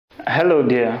Hello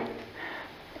there,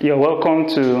 you're welcome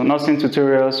to Nursing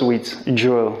Tutorials with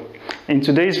Joel. In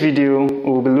today's video,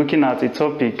 we'll be looking at a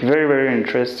topic very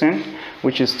interesting,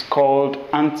 which is called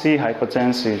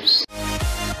antihypertensives.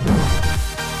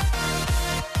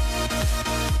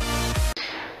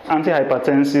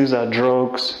 Antihypertensives are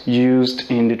drugs used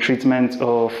in the treatment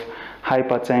of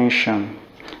hypertension.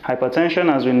 Hypertension,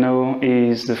 as we know,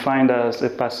 is defined as a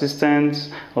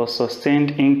persistent or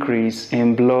sustained increase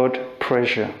in blood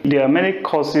pressure. There are many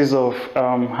causes of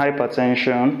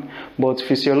hypertension, but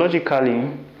physiologically,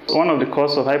 one of the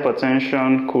causes of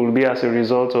hypertension could be as a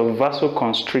result of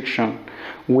vasoconstriction,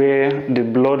 where the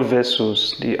blood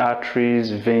vessels, the arteries,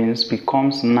 veins,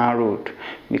 becomes narrowed,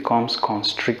 becomes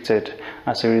constricted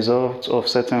as a result of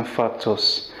certain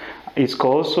factors. It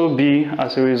could also be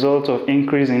as a result of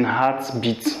increase in heart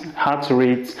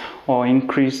rate, or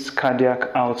increased cardiac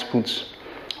output.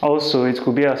 Also, it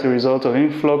could be as a result of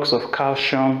influx of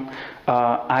calcium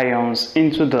ions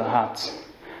into the heart,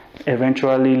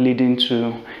 eventually leading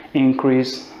to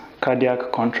increased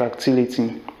cardiac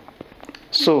contractility.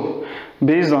 So,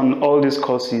 based on all these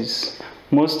causes,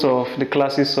 most of the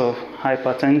classes of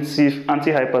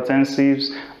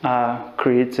antihypertensives are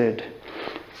created.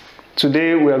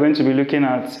 Today we are going to be looking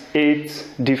at 8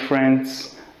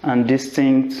 different and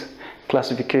distinct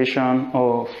classification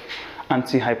of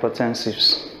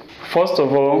antihypertensives. First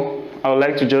of all, I would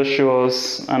like to just show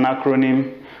us an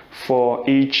acronym for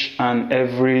each and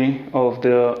every of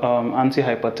the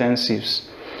antihypertensives.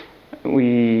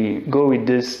 We go with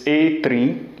this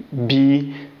A3,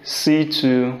 B,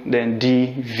 C2, then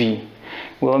D, V.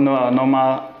 We all know our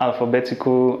normal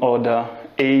alphabetical order,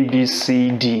 A, B,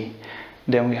 C, D.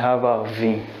 Then we have our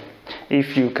V.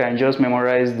 If you can just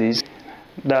memorize this,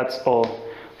 that's all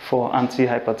for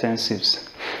antihypertensives.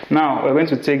 Now we're going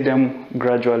to take them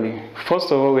gradually.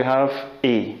 First of all, we have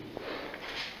A.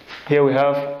 Here we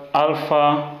have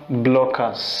alpha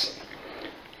blockers.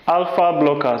 Alpha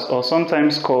blockers, or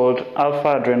sometimes called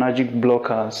alpha adrenergic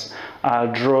blockers, are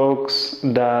drugs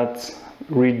that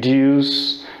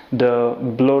reduce the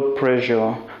blood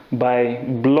pressure by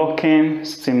blocking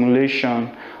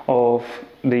stimulation of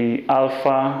the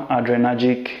alpha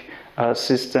adrenergic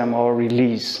system or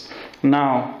release.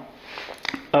 Now,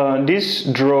 these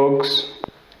drugs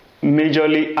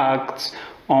majorly act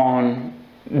on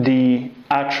the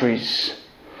arteries.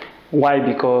 Why?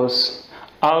 Because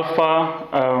alpha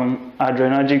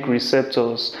adrenergic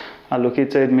receptors are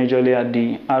located majorly at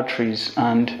the arteries,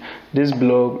 and these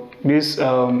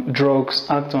drugs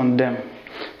act on them.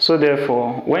 So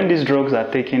therefore, when these drugs are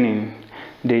taken in,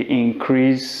 they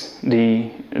increase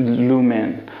the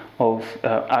lumen of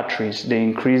arteries, they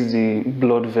increase the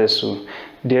blood vessel,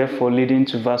 therefore leading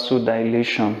to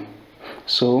vasodilation.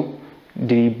 So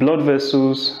the blood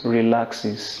vessels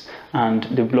relaxes and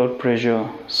the blood pressure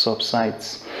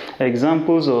subsides.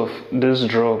 Examples of these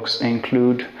drugs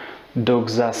include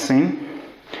doxacin,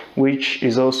 which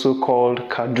is also called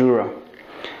Cadura.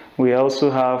 We also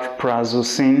have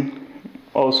prazosin,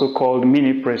 also called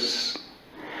Minipres.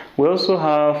 We also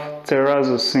have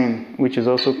terazosin, which is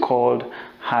also called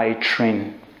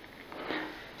Hytrin.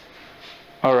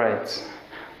 Alright,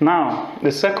 now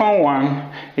the second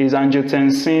one is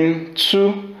angiotensin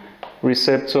 2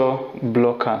 receptor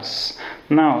blockers.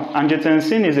 Now,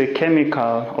 angiotensin is a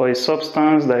chemical or a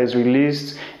substance that is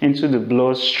released into the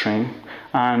bloodstream,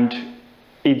 and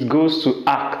it goes to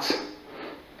act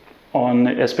on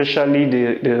especially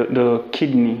the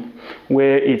kidney,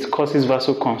 where it causes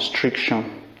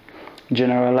vasoconstriction.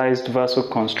 Generalized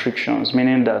vasoconstrictions,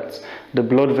 meaning that the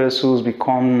blood vessels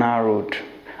become narrowed,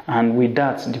 and with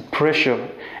that the pressure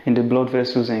in the blood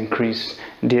vessels increase,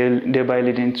 thereby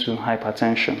leading to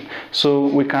hypertension. So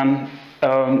we can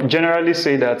generally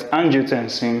say that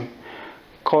angiotensin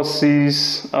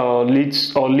causes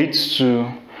leads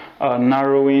to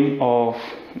narrowing of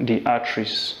the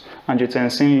arteries.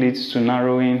 Angiotensin leads to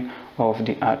narrowing of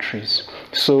the arteries.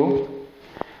 So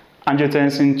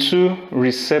angiotensin 2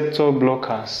 receptor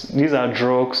blockers, these are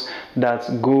drugs that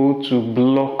go to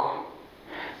block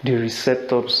the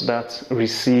receptors that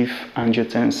receive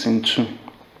angiotensin 2.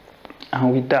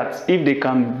 And with that, if they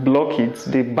can block it,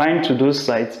 they bind to those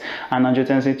sites, and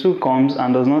angiotensin 2 comes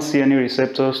and does not see any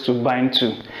receptors to bind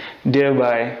to.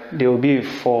 Thereby, there will be a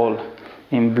fall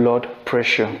in blood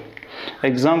pressure.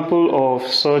 Example of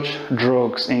such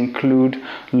drugs include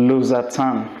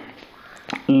losartan.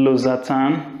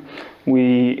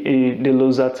 The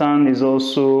losartan is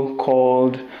also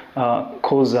called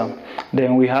Cosa.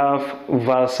 Then we have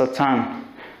valsartan,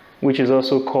 which is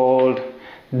also called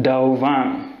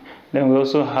Dauvan. Then we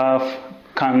also have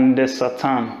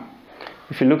candesartan.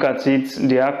 If you look at it,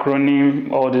 the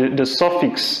acronym or the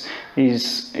suffix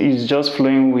is just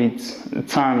flowing with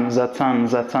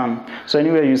zatan. So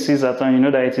anywhere you see zatan, you know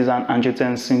that it is an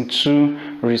angiotensin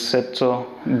 2 receptor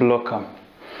blocker.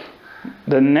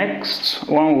 The next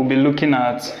one we'll be looking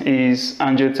at is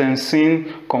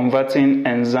angiotensin converting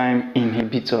enzyme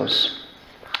inhibitors.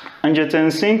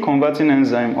 Angiotensin converting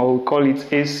enzyme, or we call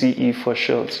it ACE for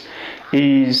short,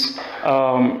 is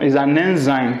an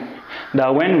enzyme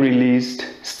that when released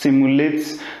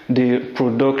stimulates the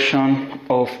production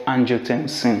of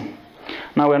angiotensin.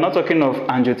 Now we're not talking of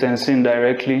angiotensin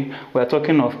directly, we're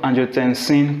talking of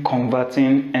angiotensin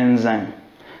converting enzyme.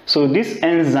 So this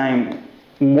enzyme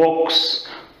works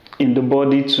in the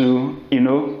body to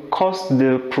cause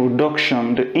the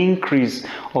production, the increase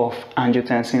of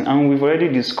angiotensin. And we've already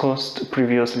discussed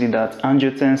previously that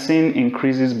angiotensin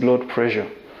increases blood pressure.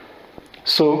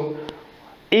 So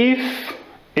if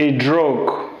a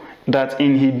drug that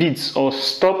inhibits or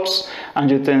stops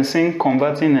angiotensin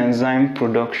converting enzyme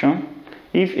production,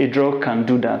 if a drug can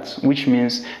do that, which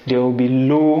means there will be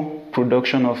low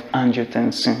production of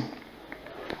angiotensin.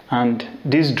 And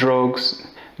these drugs,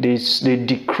 they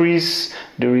decrease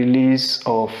the release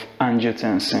of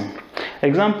angiotensin.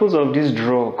 Examples of this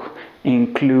drug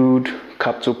include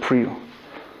captopril.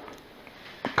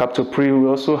 We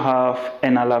also have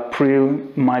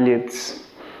enalapril maleate,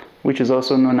 which is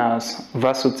also known as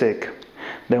Vasotec.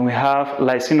 Then we have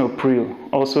lisinopril,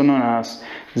 also known as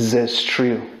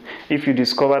Zestril. If you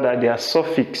discover that their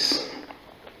suffix,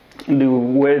 the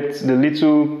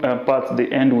little part they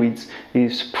end with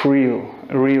is pril,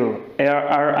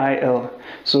 R-I-L.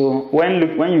 So when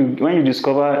you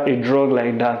discover a drug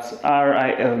like that,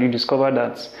 R-I-L, you discover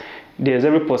that there's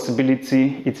every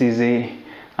possibility it is an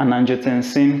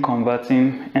angiotensin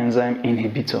converting enzyme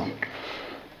inhibitor.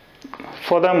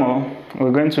 Furthermore,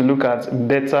 we're going to look at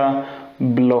beta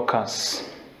blockers.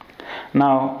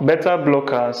 Now, beta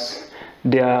blockers,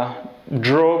 they are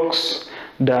drugs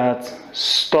that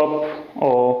stop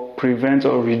or prevent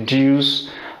or reduce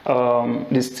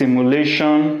the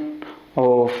stimulation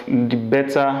of the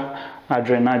beta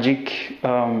adrenergic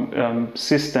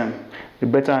system, the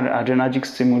beta adrenergic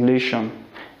stimulation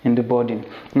in the body.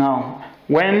 Now,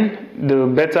 when the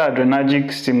beta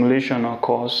adrenergic stimulation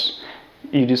occurs,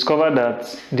 you discover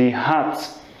that the heart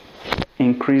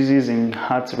increases in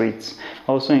heart rate,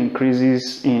 also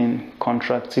increases in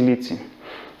contractility.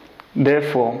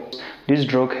 Therefore, this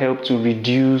drug helps to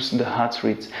reduce the heart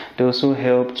rate. They also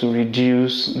help to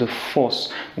reduce the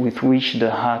force with which the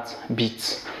heart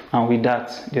beats. And with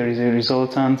that, there is a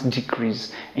resultant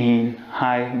decrease in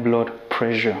high blood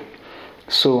pressure.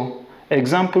 So,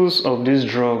 examples of these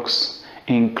drugs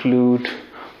include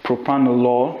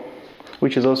propranolol,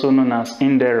 which is also known as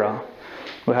Indera.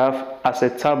 We have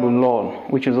acetabolol,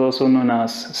 which is also known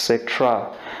as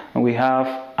Sectral. And we have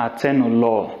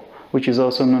atenolol, which is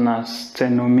also known as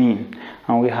tenomine,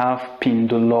 and we have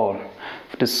pindolol.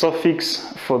 The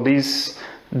suffix for these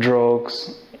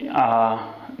drugs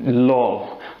are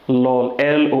lol,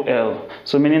 L-O-L.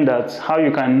 So meaning that how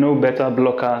you can know beta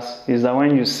blockers is that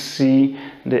when you see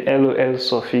the LOL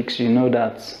suffix, you know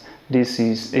that this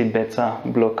is a beta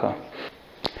blocker.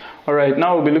 Alright,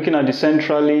 now we'll be looking at the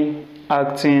centrally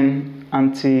acting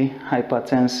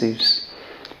antihypertensives.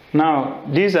 Now,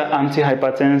 these are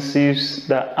antihypertensives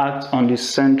that act on the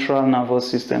central nervous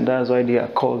system. That's why they are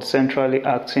called centrally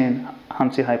acting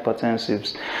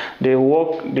antihypertensives. They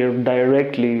work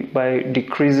directly by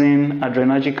decreasing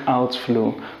adrenergic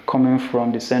outflow coming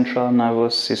from the central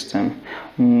nervous system,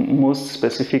 most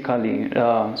specifically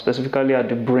at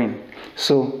the brain.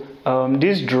 So,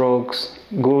 these drugs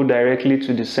go directly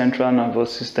to the central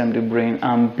nervous system, the brain,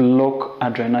 and block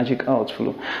adrenergic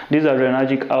outflow. This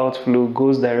adrenergic outflow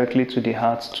goes directly to the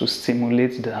heart to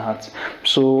stimulate the heart.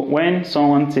 So when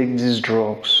someone takes these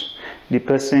drugs, the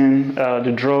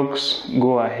drugs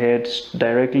go ahead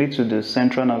directly to the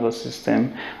central nervous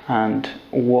system and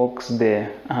works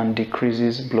there and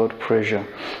decreases blood pressure.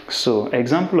 So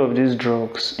example of these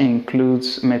drugs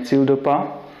includes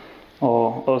methyldopa,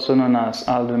 or also known as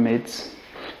aldomate.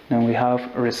 Then we have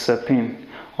reserpine,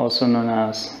 also known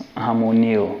as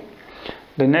harmonial.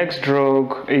 The next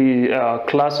drug,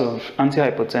 class of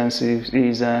antihypertensives,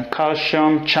 is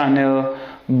calcium channel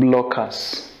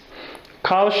blockers.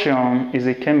 Calcium is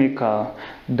a chemical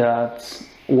that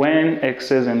when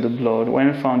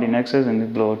found in excess in the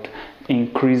blood,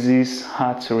 increases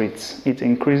heart rate. It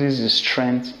increases the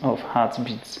strength of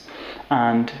heartbeats,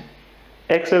 and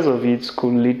excess of it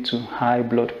could lead to high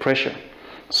blood pressure.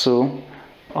 So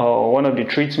one of the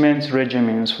treatment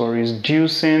regimens for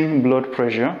reducing blood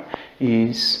pressure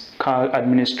is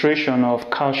administration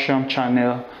of calcium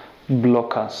channel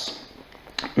blockers.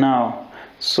 Now,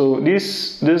 so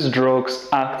these drugs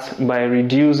act by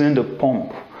reducing the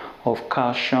pump of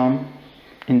calcium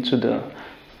into the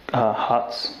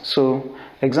heart. So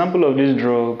example of these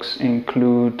drugs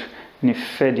include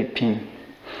nifedipine.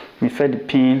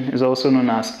 Nifedipine is also known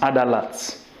as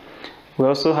Adalat. We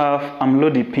also have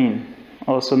amlodipine,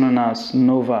 also known as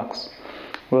Novax.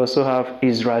 We also have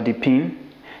isradipine,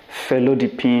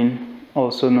 felodipine,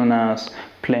 also known as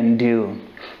Plendil.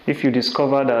 If you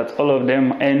discover that all of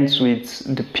them ends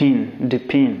with the pin,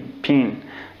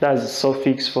 that's the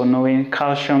suffix for knowing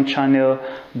calcium channel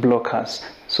blockers.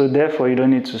 So therefore, you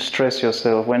don't need to stress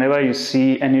yourself. Whenever you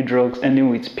see any drugs ending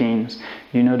with pins,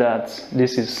 you know that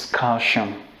this is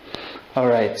calcium. All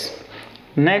right.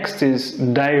 Next is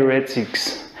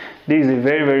diuretics. This is a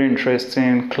very, very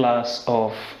interesting class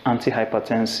of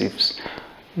antihypertensives.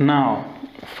 Now,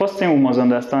 first thing we must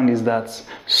understand is that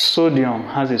sodium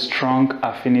has a strong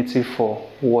affinity for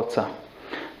water.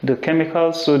 The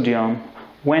chemical sodium,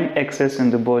 when excess in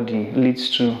the body, leads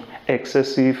to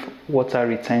excessive water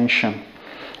retention.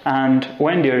 And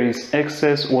when there is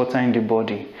excess water in the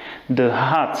body, the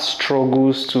heart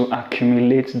struggles to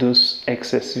accumulate those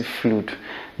excessive fluid.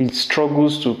 It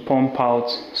struggles to pump out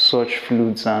such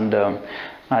fluids, and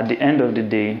at the end of the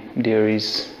day, there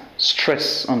is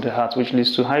stress on the heart, which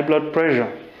leads to high blood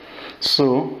pressure.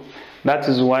 So that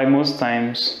is why most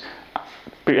times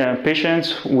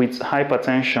patients with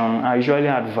hypertension are usually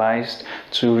advised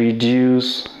to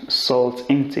reduce salt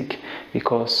intake,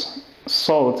 because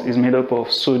salt is made up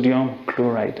of sodium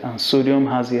chloride, and sodium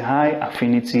has a high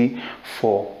affinity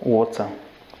for water.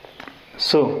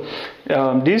 So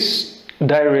these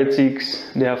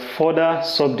diuretics, they are further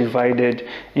subdivided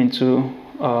into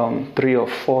 3 or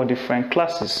 4 different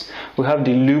classes. We have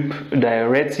the loop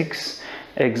diuretics,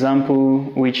 example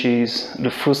which is the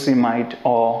furosemide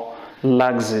or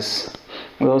Laxis.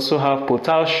 We also have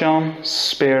potassium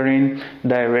sparing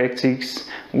diuretics,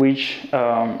 which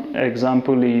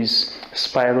example is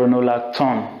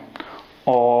spironolactone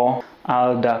or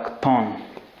aldactone.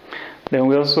 Then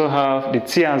we also have the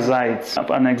thiazides.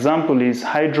 An example is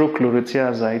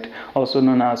hydrochlorothiazide, also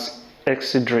known as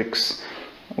Exidrix.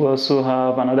 We also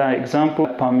have another example,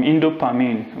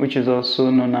 indopamine, which is also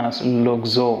known as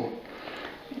Luxol.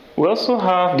 We also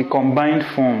have the combined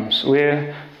forms,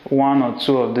 where 1 or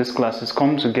 2 of these classes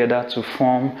come together to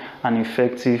form an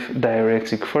effective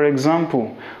diuretic. For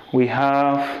example, we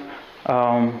have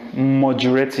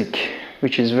Modiuretic,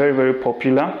 which is very, very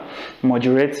popular.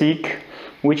 Modiuretic,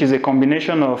 which is a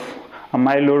combination of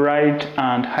amiloride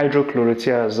and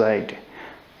hydrochlorothiazide.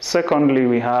 Secondly,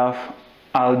 we have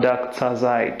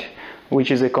aldactazide,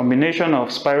 which is a combination of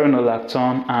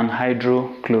spironolactone and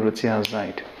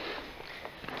hydrochlorothiazide.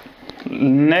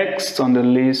 Next on the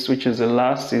list, which is the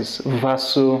last, is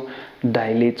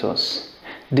vasodilators.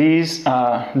 These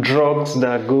are drugs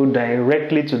that go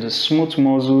directly to the smooth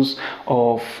muscles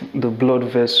of the blood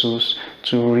vessels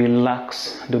to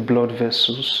relax the blood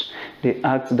vessels. They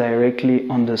act directly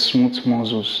on the smooth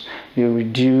muscles. They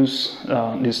reduce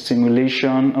the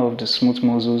stimulation of the smooth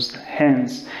muscles.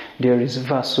 Hence, there is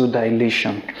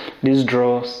vasodilation. These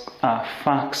drugs are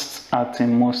fast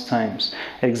acting most times.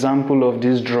 Example of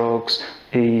these drugs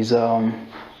is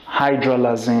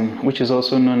hydralazine, which is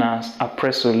also known as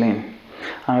apresolane.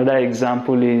 Another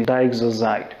example is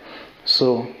dioxazide.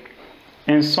 So,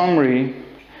 in summary,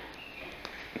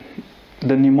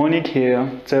 the mnemonic here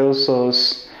tells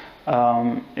us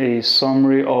a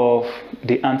summary of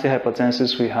the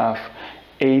antihypertensives we have: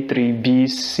 A, 3, B,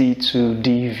 C, 2,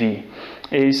 D, V.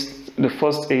 The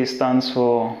first A stands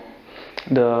for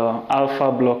the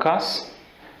alpha blockers,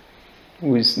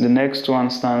 with the next one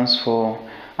stands for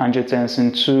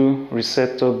angiotensin 2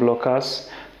 receptor blockers.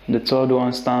 The third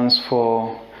one stands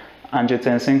for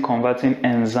angiotensin converting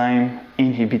enzyme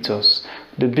inhibitors.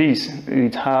 The B's,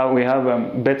 we have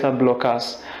beta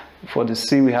blockers. For the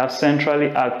C, we have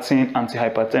centrally acting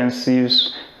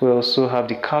antihypertensives. We also have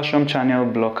the calcium channel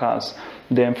blockers.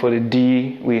 Then for the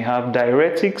D, we have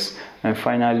diuretics, and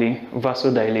finally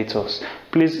vasodilators.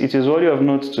 Please, it is worthy of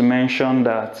note to mention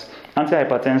that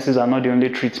antihypertensives are not the only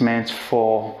treatment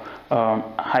for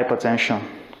hypertension.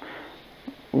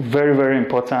 Very, very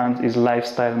important is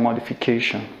lifestyle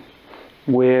modification,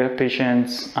 where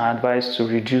patients are advised to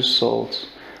reduce salt,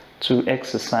 to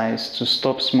exercise, to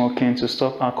stop smoking, to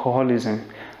stop alcoholism,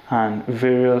 and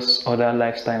various other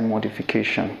lifestyle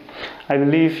modification. I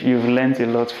believe you've learned a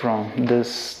lot from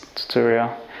this tutorial.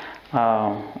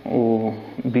 We'll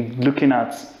be looking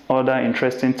at other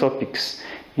interesting topics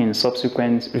in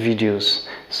subsequent videos.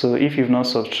 So if you've not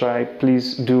subscribed,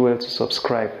 please do well to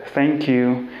subscribe. Thank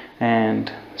you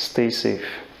and stay safe.